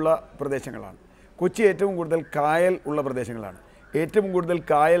ചതുപ്പുള്ള പ്രദേശങ്ങളാണ്. കൊച്ചി ഏറ്റവും കൂടുതൽ കായൽ ഉള്ള പ്രദേശങ്ങളാണ്. ഏറ്റവും കൂടുതൽ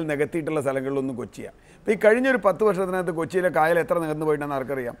കായൽ നികത്തിയിട്ടുള്ള സ്ഥലങ്ങളിലൊന്നും കൊച്ചിയാണ്. ഇപ്പോൾ ഈ കഴിഞ്ഞൊരു 10 വർഷത്തിനകത്ത് കൊച്ചിയിലെ കായൽ എത്ര നികന്നു പോയിട്ടുണ്ടെന്ന്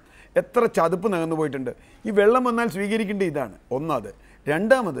ആർക്കറിയാം? എത്ര ചതുപ്പ് നികന്നു പോയിട്ടുണ്ട്. ഈ വെള്ളം വന്നാൽ സ്വീകരിക്കേണ്ട ഇതാണ് ഒന്നത്.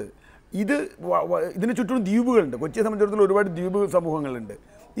 രണ്ടാമത്, ഇതിന് ചുറ്റും ദ്വീപുകളുണ്ട്. കൊച്ചിയെ സംബന്ധിച്ചിടത്തോളം ഒരുപാട് ദ്വീപ് സമൂഹങ്ങളുണ്ട്.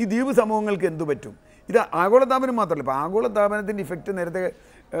 ഈ ദ്വീപ് സമൂഹങ്ങൾക്ക് എന്തു പറ്റും? ഇത് ആഗോളതാപനം മാത്രമല്ല. ഇപ്പോൾ ആഗോളതാപനത്തിൻ്റെ ഇഫക്റ്റ് നേരത്തെ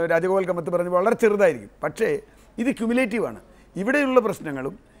രാജഗോപാൽ കമ്മത്ത് പറഞ്ഞ് വളരെ ചെറുതായിരിക്കും, പക്ഷേ ഇത് ക്യുമുലേറ്റീവാണ്. ഇവിടെയുള്ള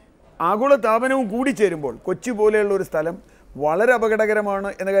പ്രശ്നങ്ങളും ആഗോളതാപനവും കൂടി ചേരുമ്പോൾ കൊച്ചി പോലെയുള്ള ഒരു സ്ഥലം വളരെ അപകടകരമാണ്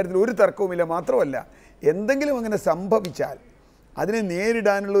എന്ന കാര്യത്തിൽ ഒരു തർക്കവുമില്ല. മാത്രമല്ല, എന്തെങ്കിലും അങ്ങനെ സംഭവിച്ചാൽ അതിനെ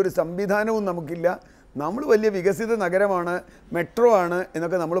നേരിടാനുള്ള ഒരു സംവിധാനവും നമുക്കില്ല. നമ്മൾ വലിയ വികസിത നഗരമാണ്, മെട്രോ ആണ്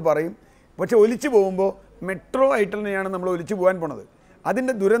എന്നൊക്കെ നമ്മൾ പറയും. പക്ഷേ ഒലിച്ചു പോകുമ്പോൾ മെട്രോ ആയിട്ട് തന്നെയാണ് നമ്മൾ ഒലിച്ചു പോകാൻ പോണത്.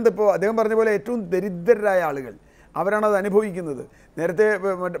 അതിൻ്റെ ദുരന്തം ഇപ്പോൾ അദ്ദേഹം പറഞ്ഞ പോലെ ഏറ്റവും ദരിദ്രരായ ആളുകൾ അവരാണത് അനുഭവിക്കുന്നത്. നേരത്തെ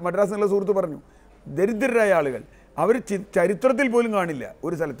മദ്രാസ് എന്നുള്ള സുഹൃത്ത് പറഞ്ഞു, ദരിദ്രരായ ആളുകൾ അവർ ചരിത്രത്തിൽ പോലും കാണില്ല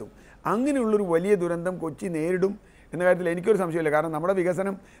ഒരു സ്ഥലത്തും. അങ്ങനെയുള്ളൊരു വലിയ ദുരന്തം കൊച്ചി നേരിടും എന്ന കാര്യത്തിൽ എനിക്കൊരു സംശയമില്ല. കാരണം നമ്മുടെ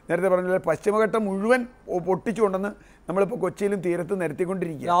വികസനം നേരത്തെ പറഞ്ഞ പശ്ചിമഘട്ടം മുഴുവൻ പൊട്ടിച്ചുകൊണ്ടെന്ന് നമ്മളിപ്പോൾ കൊച്ചിയിലും തീരത്ത്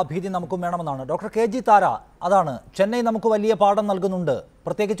നിരത്തിക്കൊണ്ടിരിക്കുക. ആ ഭീതി നമുക്കും വേണമെന്നാണ് ഡോക്ടർ KG താര. അതാണ് ചെന്നൈ നമുക്ക് വലിയ പാഠം നൽകുന്നുണ്ട്,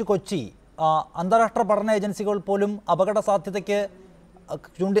 പ്രത്യേകിച്ച് കൊച്ചി. അന്താരാഷ്ട്ര പഠന ഏജൻസികൾ പോലും അപകട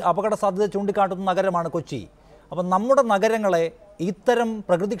സാധ്യത ചൂണ്ടിക്കാട്ടുന്ന നഗരമാണ് കൊച്ചി. അപ്പം നമ്മുടെ നഗരങ്ങളെ ഇത്തരം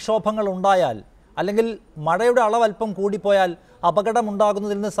പ്രകൃതിക്ഷോഭങ്ങൾ ഉണ്ടായാൽ അല്ലെങ്കിൽ മഴയുടെ അളവ് അല്പം കൂടിപ്പോയാൽ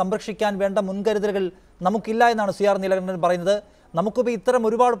അപകടമുണ്ടാകുന്നതിൽ നിന്ന് സംരക്ഷിക്കാൻ വേണ്ട മുൻകരുതലുകൾ നമുക്കില്ല എന്നാണ് CR നീലകണ്ഠൻ പറയുന്നത്. നമുക്കിപ്പോൾ ഇത്തരം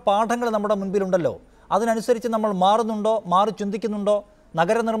ഒരുപാട് പാഠങ്ങൾ നമ്മുടെ മുൻപിലുണ്ടല്ലോ, അതിനനുസരിച്ച് നമ്മൾ മാറി ചിന്തിക്കുന്നുണ്ടോ?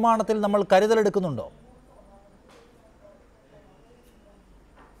 നഗരനിർമ്മാണത്തിൽ നമ്മൾ കരുതലെടുക്കുന്നുണ്ടോ?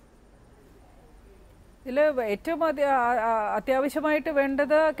 ഇതിൽ ഏറ്റവും അത്യാവശ്യമായിട്ട്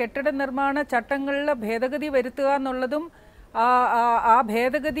വേണ്ടത് കെട്ടിട നിർമ്മാണ ചട്ടങ്ങളിൽ ഭേദഗതി വരുത്തുക എന്നുള്ളതും ആ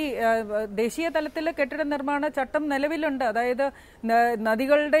ഭേദഗതി ദേശീയ തലത്തിൽ കെട്ടിട നിർമ്മാണ ചട്ടം നിലവിലുണ്ട്. അതായത്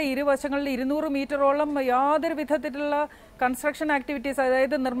നദികളുടെ ഇരുവശങ്ങളിൽ 200 മീറ്ററോളം യാതൊരു വിധത്തിലുള്ള കൺസ്ട്രക്ഷൻ ആക്ടിവിറ്റീസ്,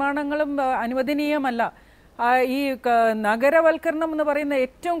 അതായത് നിർമ്മാണങ്ങളും അനുവദനീയമല്ല. ഈ നഗരവൽക്കരണം എന്ന് പറയുന്ന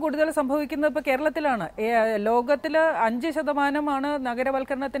ഏറ്റവും കൂടുതൽ സംഭവിക്കുന്നത് ഇപ്പോൾ കേരളത്തിലാണ്. ലോകത്തിൽ 5%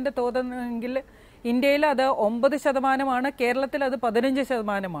 നഗരവൽക്കരണത്തിൻ്റെ തോതെങ്കിൽ ഇന്ത്യയിൽ അത് 9%, കേരളത്തിൽ അത്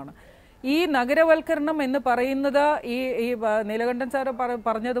 15%. ഈ നഗരവൽക്കരണം എന്ന് പറയുന്നത് ഈ നീലകണ്ഠൻ സാർ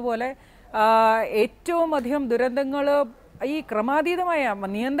പറഞ്ഞതുപോലെ ഏറ്റവും അധികം ദുരന്തങ്ങൾ ഈ ക്രമാതീതമായ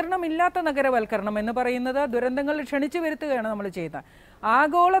നിയന്ത്രണമില്ലാത്ത നഗരവൽക്കരണം എന്ന് പറയുന്നത് ദുരന്തങ്ങൾ ക്ഷണിച്ചു വരുത്തുകയാണ് നമ്മൾ ചെയ്യുന്നത്.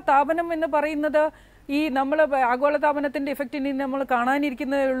 ആഗോള താപനം എന്ന് പറയുന്നത് നമ്മൾ ആഗോളതാപനത്തിൻ്റെ ഇഫക്റ്റ് ഇനി നമ്മൾ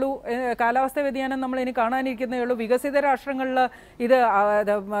കാണാനിരിക്കുന്നതേ ഉള്ളൂ. കാലാവസ്ഥാ വ്യതിയാനം നമ്മൾ ഇനി കാണാനിരിക്കുന്നതേ ഉള്ളൂ. വികസിത രാഷ്ട്രങ്ങളിൽ ഇത്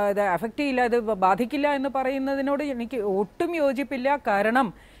അഫക്റ്റ് ചെയ്യില്ല, ഇത് ബാധിക്കില്ല എന്ന് പറയുന്നതിനോട് എനിക്ക് ഒട്ടും യോജിപ്പില്ല. കാരണം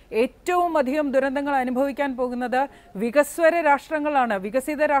ഏറ്റവും അധികം ദുരന്തങ്ങൾ അനുഭവിക്കാൻ പോകുന്നത് വികസ്വര രാഷ്ട്രങ്ങളാണ്.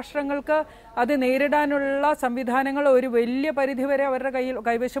 വികസിത രാഷ്ട്രങ്ങൾക്ക് അത് നേരിടാനുള്ള സംവിധാനങ്ങൾ ഒരു വലിയ പരിധിവരെ അവരുടെ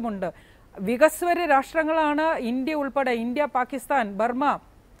കൈവശമുണ്ട്. വികസ്വര രാഷ്ട്രങ്ങളാണ് ഇന്ത്യ ഉൾപ്പെടെ, ഇന്ത്യ, പാകിസ്ഥാൻ, ബർമ,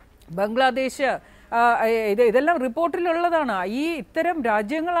 ബംഗ്ലാദേശ്, ഇതെല്ലാം റിപ്പോർട്ടിലുള്ളതാണ്. ഈ ഇത്തരം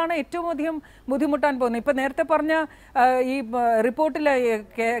രാജ്യങ്ങളാണ് ഏറ്റവും അധികം ബുദ്ധിമുട്ടാൻ പോകുന്നത്. ഇപ്പം നേരത്തെ പറഞ്ഞ ഈ റിപ്പോർട്ടിൽ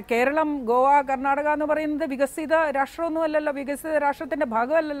കേരളം, ഗോവ, കർണാടക എന്ന് പറയുന്നത് വികസിത രാഷ്ട്രമൊന്നുമല്ലല്ലോ, വികസിത രാഷ്ട്രത്തിൻ്റെ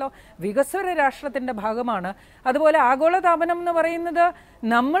ഭാഗമല്ലല്ലോ, വികസ്വര രാഷ്ട്രത്തിൻ്റെ ഭാഗമാണ്. അതുപോലെ ആഗോളതാപനം എന്ന് പറയുന്നത്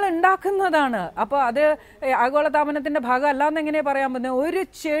നമ്മൾ ഉണ്ടാക്കുന്നതാണ്. അപ്പോൾ അത് ആഗോളതാപനത്തിൻ്റെ ഭാഗമല്ലാന്ന് എങ്ങനെയാണ് പറയാൻ പറ്റുന്നത്? ഒരു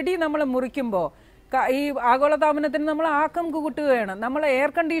ചെടി നമ്മൾ മുറിക്കുമ്പോൾ ഈ ആഗോളതാപനത്തിന് നമ്മൾ ആക്കം കൂട്ടുകയാണ്. നമ്മൾ എയർ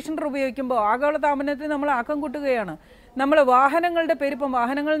കണ്ടീഷണർ ഉപയോഗിക്കുമ്പോൾ ആഗോളതാപനത്തിന് നമ്മൾ ആക്കം കൂട്ടുകയാണ്. നമ്മൾ വാഹനങ്ങളുടെ പെരുപ്പം,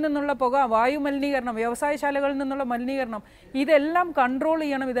 വാഹനങ്ങളിൽ നിന്നുള്ള പുക, വായു മലിനീകരണം, വ്യവസായശാലകളിൽ നിന്നുള്ള മലിനീകരണം, ഇതെല്ലാം കൺട്രോൾ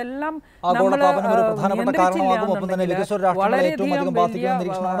ചെയ്യണം. ഇതെല്ലാം നമ്മൾ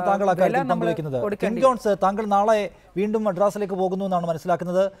താങ്കൾ നാളെ വീണ്ടും മദ്രാസിലേക്ക് പോകുന്നു എന്നാണ്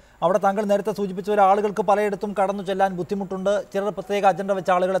മനസ്സിലാക്കുന്നത്. അവിടെ താങ്കൾ നേരത്തെ സൂചിപ്പിച്ച ആളുകൾക്ക് പലയിടത്തും കടന്നു ചെല്ലാൻ ബുദ്ധിമുട്ടുണ്ട്, ചിലർ പ്രത്യേക അജണ്ട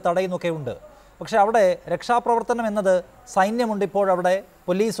വെച്ച ആളുകളെ തടയുന്നൊക്കെ ഉണ്ട്. പക്ഷേ അവിടെ രക്ഷാപ്രവർത്തനം എന്നത് സൈന്യമുണ്ട്, ഇപ്പോഴവിടെ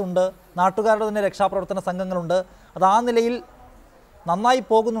പോലീസുണ്ട്, നാട്ടുകാരുടെ തന്നെ രക്ഷാപ്രവർത്തന സംഘങ്ങളുണ്ട്. അത് ആ നിലയിൽ നന്നായി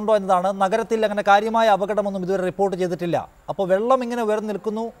പോകുന്നുണ്ടോ എന്നതാണ്. നഗരത്തിൽ അങ്ങനെ കാര്യമായ അപകടമൊന്നും ഇതുവരെ റിപ്പോർട്ട് ചെയ്തിട്ടില്ല. അപ്പോൾ വെള്ളം ഇങ്ങനെ ഉയർന്നു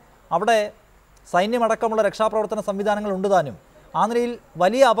നിൽക്കുന്നു, അവിടെ സൈന്യമടക്കമുള്ള രക്ഷാപ്രവർത്തന സംവിധാനങ്ങൾ ഉണ്ട് താനും. ആ നിലയിൽ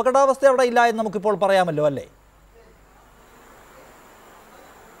വലിയ അപകടാവസ്ഥ അവിടെ ഇല്ല എന്ന് നമുക്കിപ്പോൾ പറയാമല്ലോ, അല്ലേ?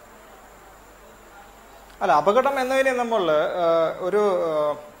 അല്ല, അപകടം എന്നതിനെ നമ്മൾ ഒരു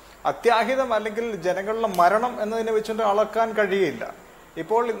അത്യാഹിതം അല്ലെങ്കിൽ ജനങ്ങളുടെ മരണം എന്നതിനെ വെച്ചുകൊണ്ട് അളക്കാൻ കഴിയില്ല.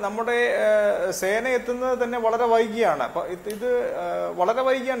 ഇപ്പോൾ നമ്മുടെ സേന എത്തുന്നത് തന്നെ വളരെ വൈകിയാണ്. അപ്പൊ ഇത് വളരെ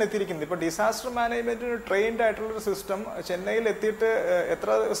വൈകിയാണ് എത്തിയിരിക്കുന്നത്. ഇപ്പൊ ഡിസാസ്റ്റർ മാനേജ്മെന്റിന് ട്രെയിൻഡ് ആയിട്ടുള്ളൊരു സിസ്റ്റം ചെന്നൈയിൽ എത്തിയിട്ട് എത്ര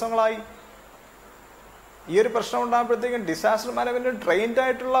ദിവസങ്ങളായി? ഈ ഒരു പ്രശ്നം ഉണ്ടാകുമ്പോഴത്തേക്കും ഡിസാസ്റ്റർ മാനേജ്മെന്റിന് ട്രെയിൻഡ്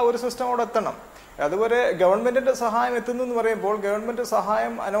ആയിട്ടുള്ള ഒരു സിസ്റ്റം അവിടെ എത്തണം. അതുപോലെ ഗവൺമെന്റിന്റെ സഹായം എത്തുന്നു എന്ന് പറയുമ്പോൾ ഗവൺമെന്റ്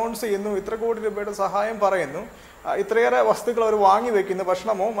സഹായം അനൗൺസ് ചെയ്യുന്നു, ഇത്ര കോടി രൂപയുടെ സഹായം പറയുന്നു, ഇത്രയേറെ വസ്തുക്കൾ അവർ വാങ്ങി വെക്കുന്നു,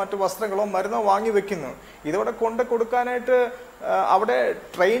 ഭക്ഷണമോ മറ്റു വസ്ത്രങ്ങളോ മരുന്നോ വാങ്ങി വെക്കുന്നു. ഇതോടെ കൊണ്ട് കൊടുക്കാനായിട്ട് അവിടെ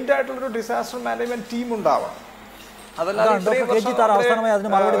ട്രെയിൻഡ് ആയിട്ടുള്ളൊരു ഡിസാസ്റ്റർ മാനേജ്മെന്റ് ടീം ഉണ്ടാവാം.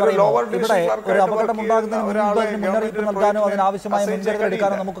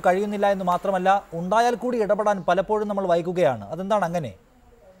 നമുക്ക് കഴിയുന്നില്ല എന്ന് മാത്രമല്ല, ഉണ്ടായാൽ കൂടി ഇടപെടാൻ പലപ്പോഴും നമ്മൾ വൈകുകയാണ്. അതെന്താണ് അങ്ങനെ?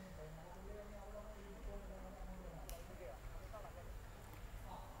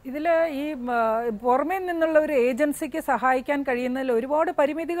 ഇതിൽ ഈ പുറമേ നിന്നുള്ള ഒരു ഏജൻസിക്ക് സഹായിക്കാൻ കഴിയുന്നതിൽ ഒരുപാട്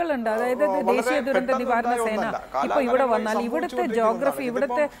പരിമിതികളുണ്ട്. അതായത് ദേശീയ ദുരന്ത നിവാരണ സേന ഇപ്പൊ ഇവിടെ വന്നാൽ ഇവിടുത്തെ ജോഗ്രഫി,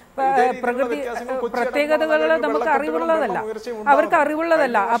 ഇവിടുത്തെ പ്രകൃതി പ്രത്യേകതകൾ നമുക്ക് അറിവുള്ളതല്ല, അവർക്ക്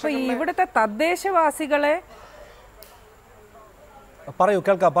അറിവുള്ളതല്ല. അപ്പൊ ഇവിടുത്തെ തദ്ദേശവാസികളെ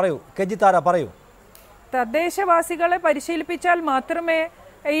തദ്ദേശവാസികളെ പരിശീലിപ്പിച്ചാൽ മാത്രമേ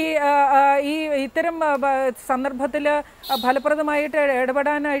ഈ ഇത്തരം സന്ദർഭത്തിൽ ഫലപ്രദമായിട്ട്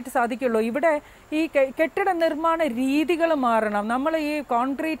ഇടപെടാനായിട്ട് സാധിക്കുള്ളൂ. ഇവിടെ ഈ കെട്ടിട നിർമ്മാണ രീതികൾ മാറണം. നമ്മൾ ഈ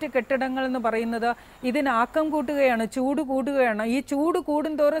കോൺക്രീറ്റ് കെട്ടിടങ്ങൾ എന്ന് പറയുന്നത് ഇതിന് ആക്കം കൂട്ടുകയാണ്, ചൂട് കൂടുകയാണ്. ഈ ചൂട്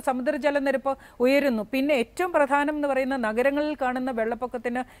കൂടുന്തോറും സമുദ്രജലനിരപ്പ് ഉയരുന്നു. പിന്നെ ഏറ്റവും പ്രധാനം എന്ന് പറയുന്ന നഗരങ്ങളിൽ കാണുന്ന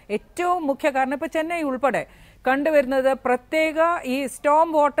വെള്ളപ്പൊക്കത്തിന് ഏറ്റവും മുഖ്യ കാരണം ഇപ്പോൾ ചെന്നൈ ഉൾപ്പെടെ കണ്ടുവരുന്നത് പ്രത്യേക ഈ സ്റ്റോം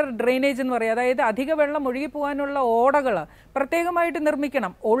വാട്ടർ ഡ്രെയിനേജ് എന്ന് പറയും. അതായത് അധിക വെള്ളം ഒഴുകിപ്പോകാനുള്ള ഓടകൾ പ്രത്യേകമായിട്ട്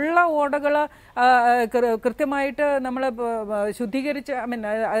നിർമ്മിക്കണം. ഉള്ള ഓടകൾ കൃത്യമായിട്ട് നമ്മൾ ശുദ്ധീകരിച്ച്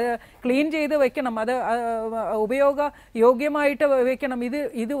ക്ലീൻ ചെയ്ത് വെക്കണം, അത് ഉപയോഗയോഗ്യമായിട്ട് വെക്കണം.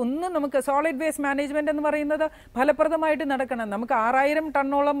 ഇത് ഒന്നും നമുക്ക് സോളിഡ് വേസ്റ്റ് മാനേജ്മെന്റ് എന്ന് പറയുന്നത് ഫലപ്രദമായിട്ട് നടക്കണം. നമുക്ക് 6000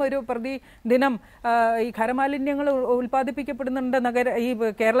 ടണ്ണോളം ഒരു പ്രതിദിനം ഈ ഖരമാലിന്യങ്ങൾ ഉൽപ്പാദിപ്പിക്കപ്പെടുന്നുണ്ട് ഈ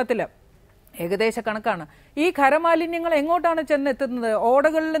കേരളത്തിൽ. ഏകദേശ കണക്കാണ്. ഈ ഖരമാലിന്യങ്ങൾ എങ്ങോട്ടാണ് ചെന്നെത്തുന്നത്?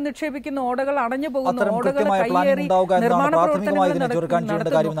 ഓടകളിൽ നിക്ഷേപിക്കുന്ന, ഓടകൾ അടഞ്ഞു പോകുന്നു, ഓടകൾ കയ്യേറി നിർമ്മാണ പ്രവർത്തനങ്ങൾ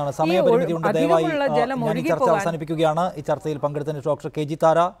അധികമുള്ള ജലം അവസാനിപ്പിക്കുകയാണ്. ഈ ചർച്ചയിൽ പങ്കെടുത്തതിന് ഡോക്ടർ കെ ജി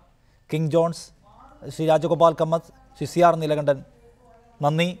താര, king John's, Shri Rajagopal Kamath, Shri CR Neelakantan,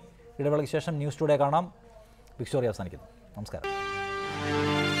 നന്ദി. ഇടവേളയ്ക്ക് ശേഷം ന്യൂസ് ടുഡേ കാണാം. ബിഗ് സ്റ്റോറി അവസാനിക്കുന്നു. നമസ്കാരം.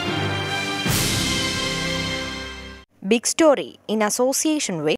 Big Story in association with